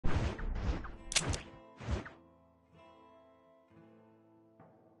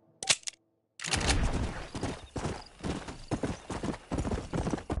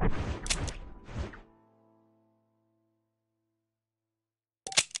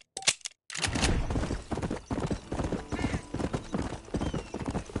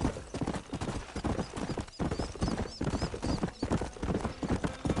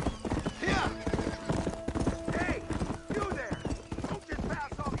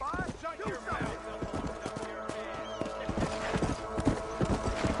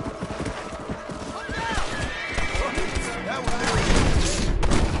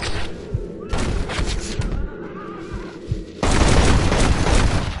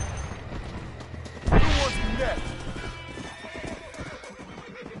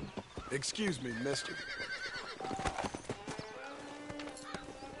Excuse me, mister.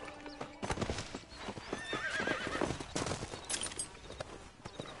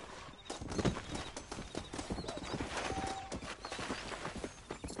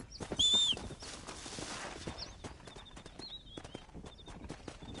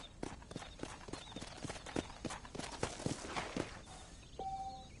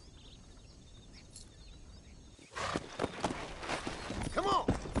 Come on!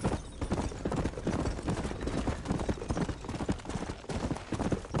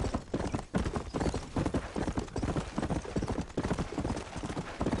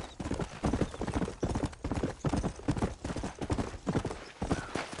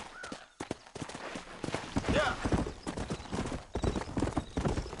 Yeah!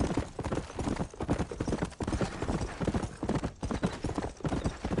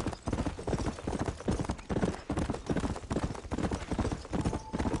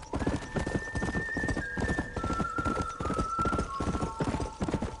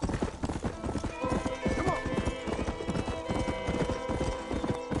 Come on!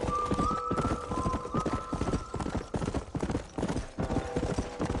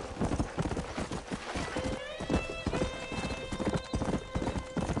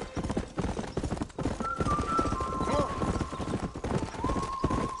 Come on!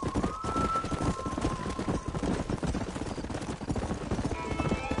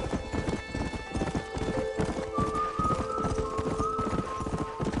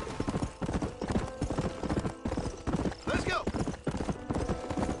 Let's go!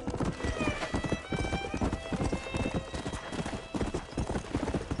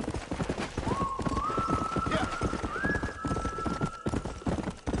 Yeah!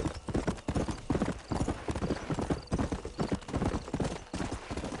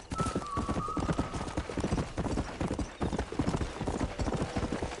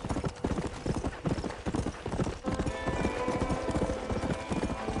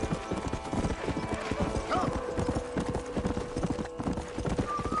 Come!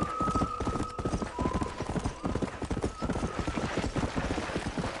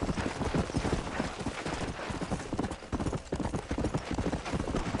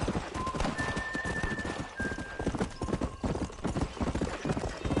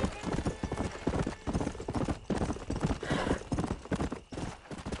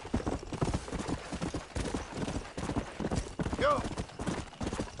 Go!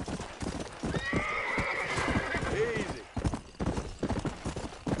 Easy.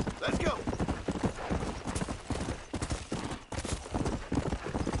 Let's go!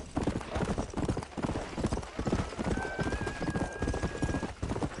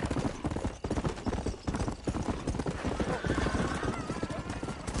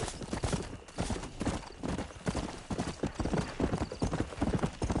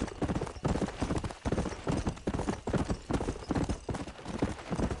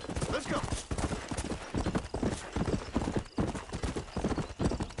 Let's go!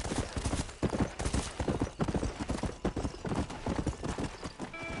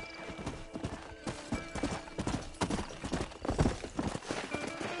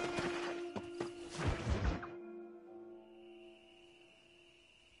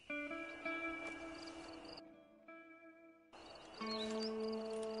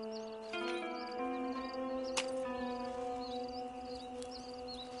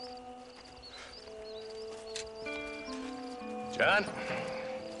 John?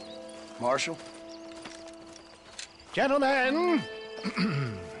 Marshal? Gentlemen!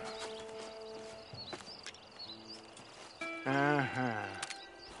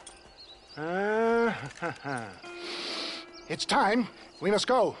 It's time. We must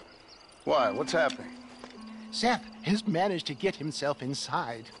go. Why? What's happening? Seth has managed to get himself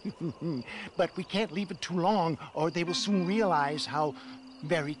inside. But we can't leave it too long, or they will soon realize how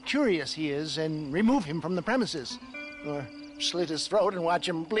very curious he is and remove him from the premises. Or slit his throat and watch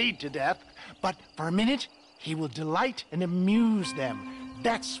him bleed to death. But for a minute, he will delight and amuse them.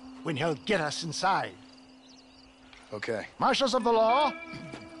 That's when he'll get us inside. Okay. Marshals of the law,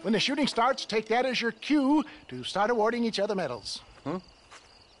 when the shooting starts, take that as your cue to start awarding each other medals. Huh?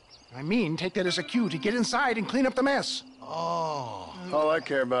 I mean, take that as a cue to get inside and clean up the mess. Oh. All I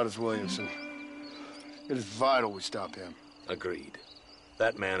care about is Williamson. It is vital we stop him. Agreed.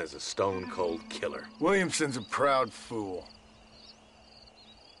 That man is a stone-cold killer. Williamson's a proud fool.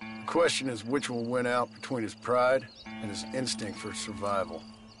 The question is which will win out between his pride and his instinct for survival.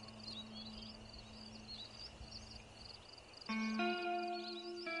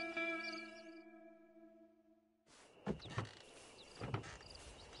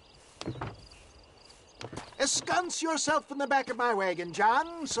 ensconce yourself in the back of my wagon,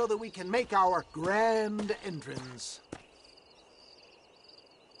 John, so that we can make our grand entrance.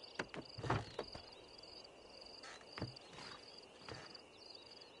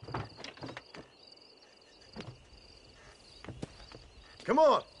 Come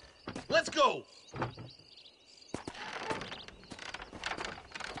on. Let's go.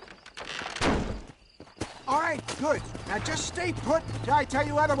 All right, good. Now just stay put till I tell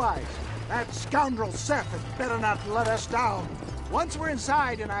you otherwise. That scoundrel Seth had better not let us down. Once we're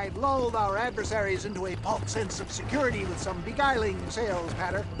inside and I've lulled our adversaries into a false sense of security with some beguiling sales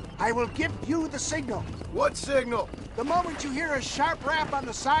patter, I will give you the signal. What signal? The moment you hear a sharp rap on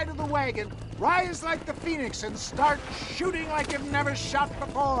the side of the wagon, rise like the phoenix and start shooting like you've never shot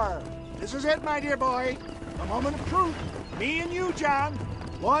before. This is it, my dear boy. A moment of truth. Me and you, John.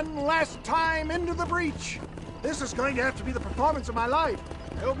 One last time into the breach. This is going to have to be the performance of my life.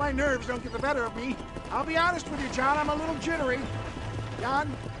 I hope my nerves don't get the better of me. I'll be honest with you, John, I'm a little jittery.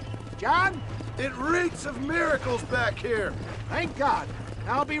 John? John? It reeks of miracles back here. Thank God.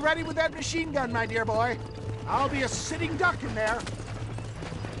 I'll be ready with that machine gun, my dear boy. I'll be a sitting duck in there.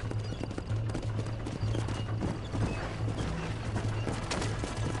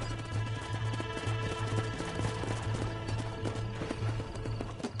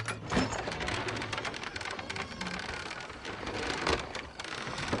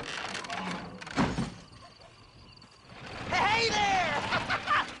 Hey there!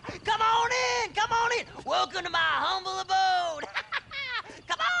 Come on in! Come on in! Welcome to my humble abode!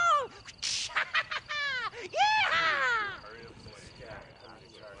 Come on! Yeah!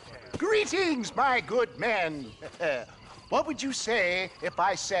 Greetings, my good men. What would you say if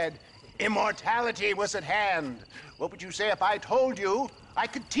I said immortality was at hand? What would you say if I told you I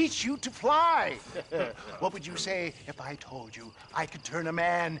could teach you to fly? What would you say if I told you I could turn a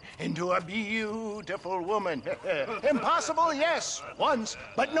man into a beautiful woman? Impossible, yes, once,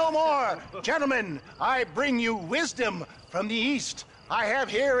 but no more. Gentlemen, I bring you wisdom from the East. I have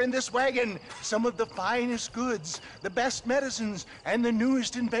here in this wagon some of the finest goods, the best medicines, and the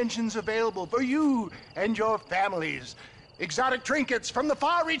newest inventions available for you and your families. Exotic trinkets from the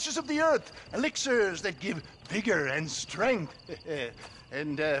far reaches of the earth, elixirs that give vigor and strength.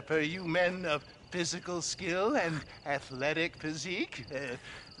 And for you men of physical skill and athletic physique,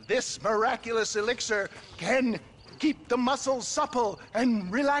 this miraculous elixir can keep the muscles supple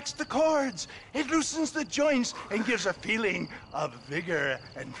and relax the cords. It loosens the joints and gives a feeling of vigor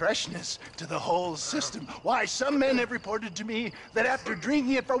and freshness to the whole system. Why, some men have reported to me that after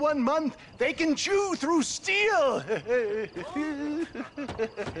drinking it for 1 month, they can chew through steel.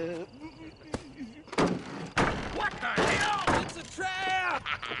 What the hell? It's a trap!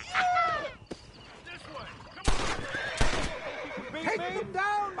 Yeah! This way. Come on. Take them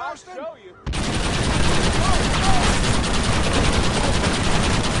down, Marston. I'll show you.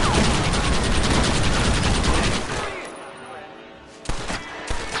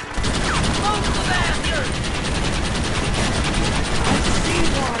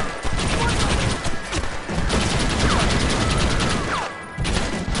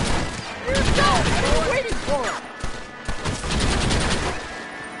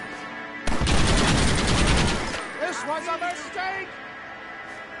 This was a mistake!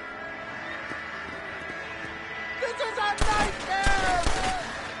 This is a nightmare!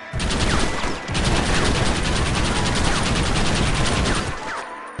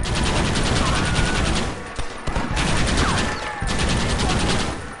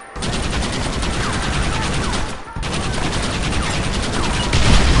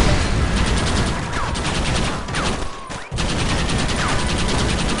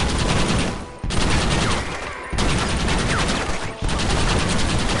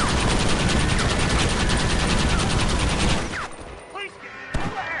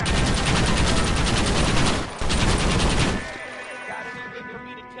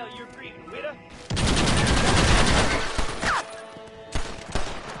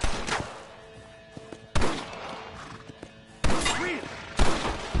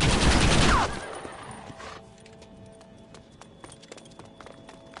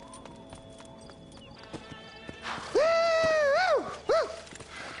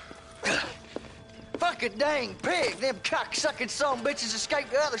 Fucking dang pig! Them cocksucking son bitches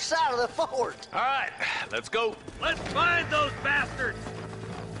escaped the other side of the fort! All right, let's go. Let's find those bastards!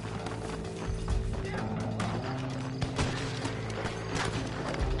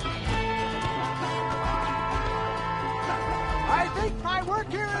 I think my work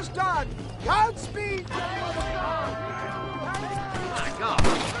here is done. Godspeed! My God!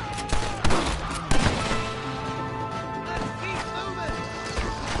 Let's keep moving!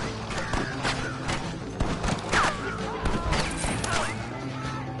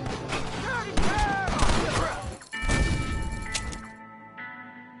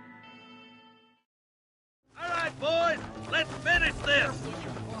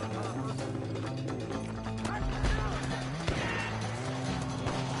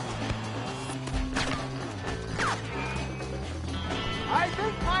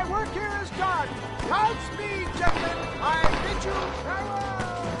 Godspeed, gentlemen. I bid you farewell.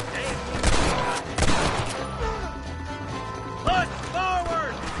 Push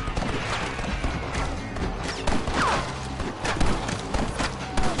forward!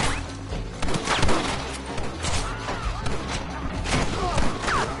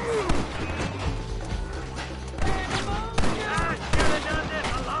 I should have done this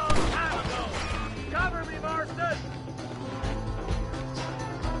a long time ago. Cover me, Marston!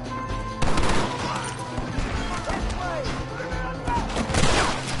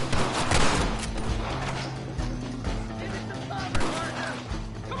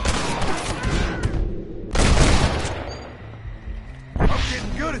 I'm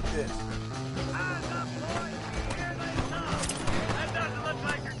getting good at this. Eyes up, boys! Here they come! That doesn't look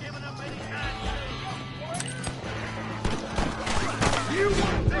like you're giving up any time soon. You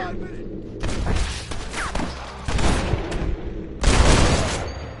want that?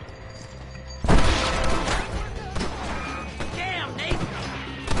 Damn, Nate!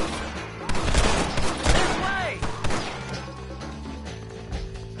 This way!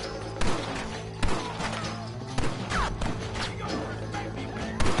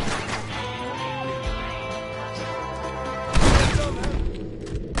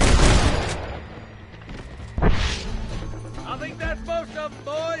 I think that's most of them,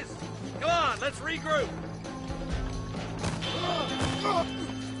 boys. Come on, let's regroup.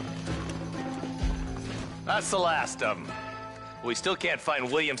 That's the last of them. We still can't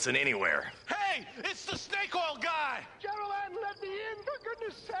find Williamson anywhere. Hey, it's the snake oil guy! Gentlemen, let me in, for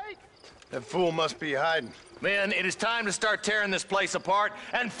goodness sake. That fool must be hiding. Men, it is time to start tearing this place apart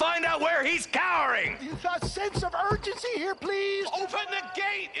and find out where he's cowering! A sense of urgency here, please. Open the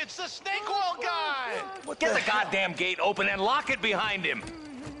gate! It's the snake oil guy! Get the goddamn gate open and lock it behind him!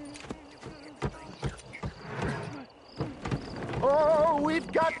 Oh,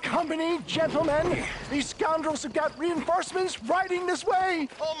 we've got company, gentlemen. These scoundrels have got reinforcements riding this way.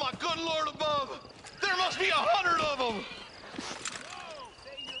 Oh my good Lord above! There must be 100 of them!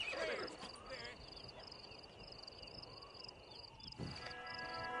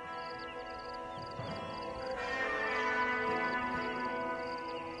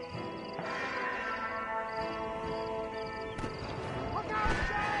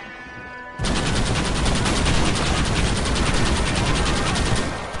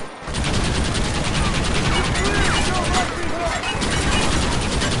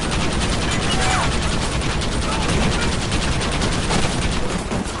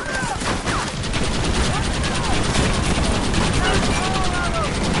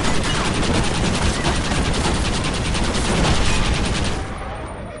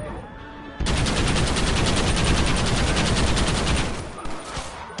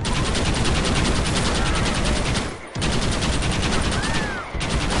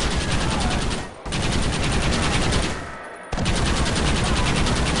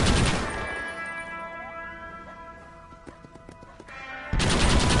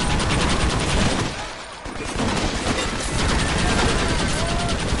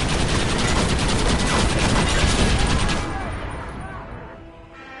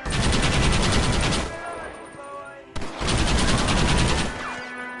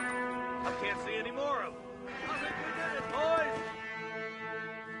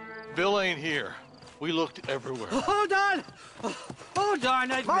 Bill ain't here. We looked everywhere. Hold on! Oh,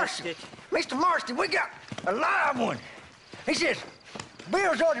 darn, I missed Marston, it. Mr. Marston, we got a live one. He says,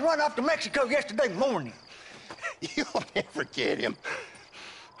 Bill's already run off to Mexico yesterday morning. You'll never get him.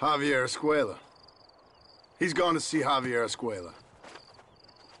 Javier Escuela. He's gone to see Javier Escuela.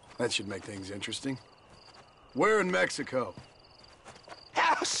 That should make things interesting. Where in Mexico?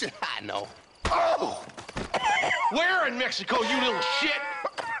 How should I know? Oh! Where in Mexico, you little shit?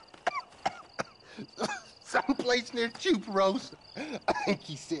 Someplace near Chuparosa, I think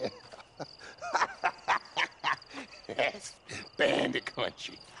he said. That's bandit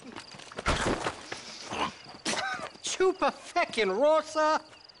country. Chupa feckin' Rosa.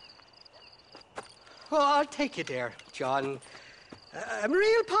 Well, I'll take you there, John. I'm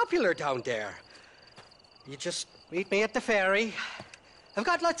real popular down there. You just meet me at the ferry. I've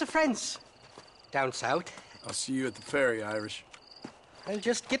got lots of friends down south. I'll see you at the ferry, Irish. I'll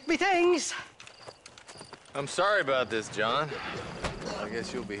just get me things. I'm sorry about this, John. I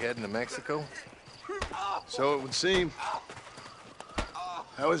guess you'll be heading to Mexico? So it would seem.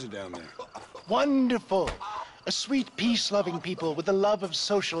 How is it down there? Wonderful. A sweet, peace-loving people with the love of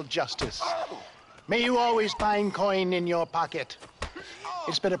social justice. May you always find coin in your pocket.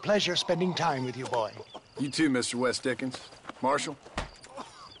 It's been a pleasure spending time with you, boy. You too, Mr. West Dickens. Marshal? All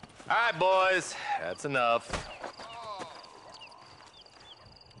right, boys. That's enough.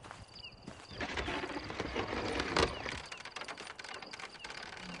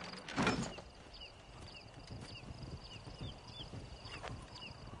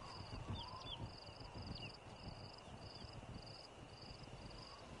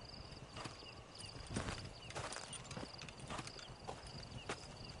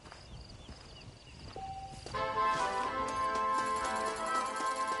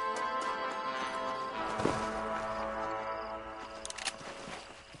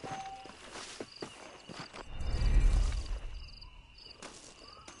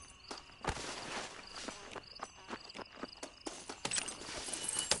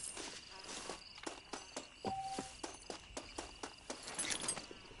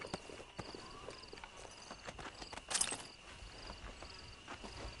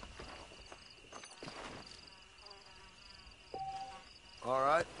 All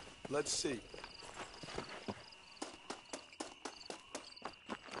right, let's see.